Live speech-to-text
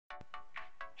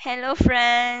Hello,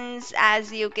 friends.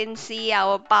 As you can see,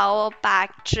 our power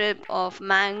pack trip of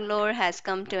Mangalore has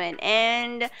come to an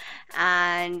end,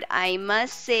 and I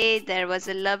must say there was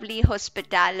a lovely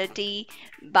hospitality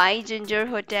by Ginger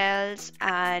Hotels,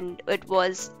 and it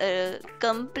was a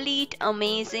complete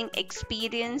amazing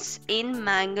experience in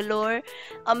Mangalore.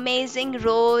 Amazing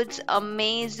roads,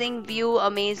 amazing view,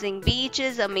 amazing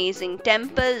beaches, amazing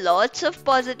temple, lots of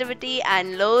positivity,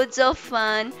 and loads of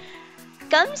fun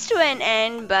comes to an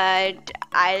end, but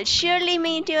I'll surely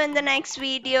meet you in the next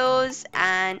videos.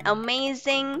 An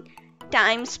amazing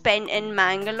time spent in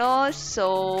Mangalore.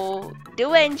 So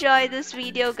do enjoy this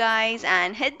video, guys,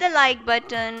 and hit the like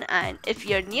button. And if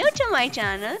you're new to my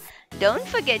channel, don't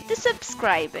forget to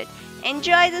subscribe it.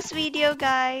 Enjoy this video,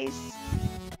 guys.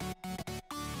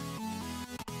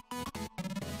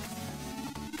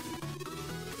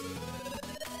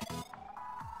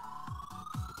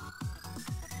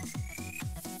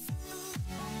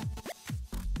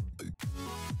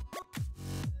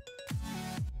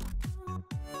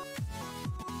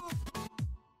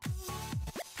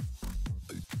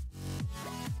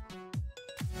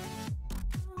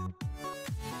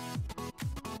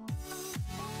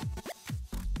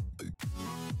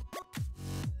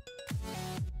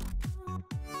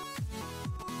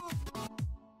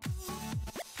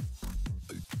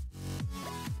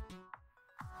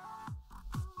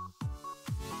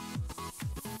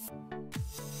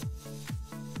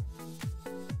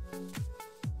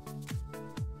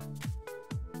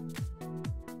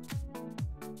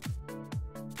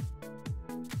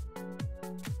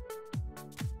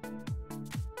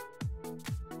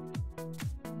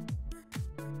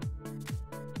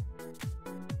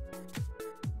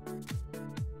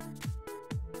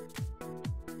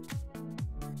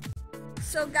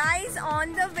 So guys,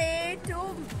 on the way to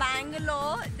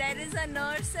Bangalore, there is a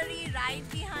nursery right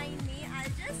behind me. I'll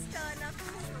just turn up to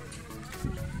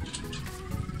show you.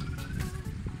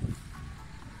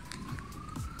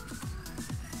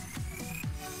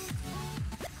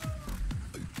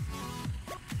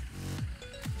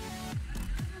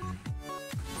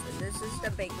 So this is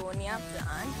the begonia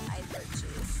plant I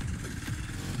purchased.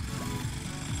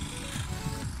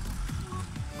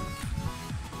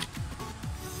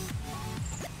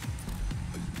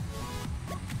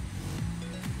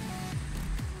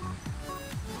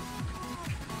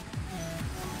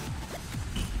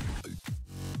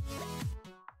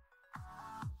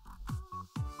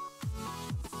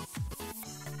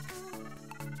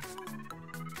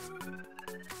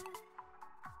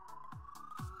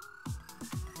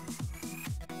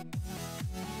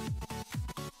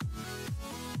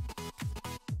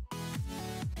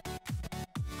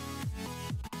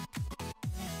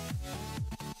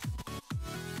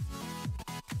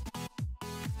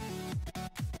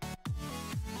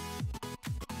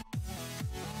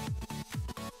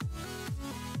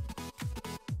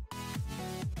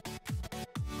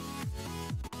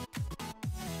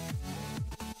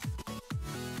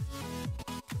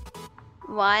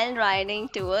 While riding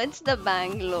towards the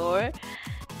Bangalore,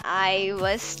 I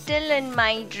was still in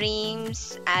my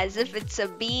dreams as if it's a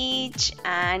beach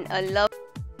and a love.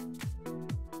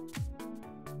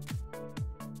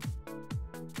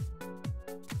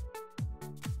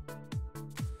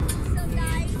 So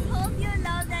guys, hope you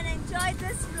loved and enjoyed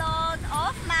this vlog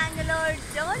of Mangalore.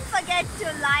 Don't forget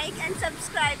to like and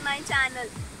subscribe my channel.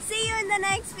 See you in the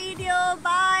next video.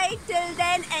 Bye. Till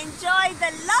then, enjoy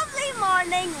the lovely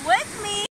morning with me.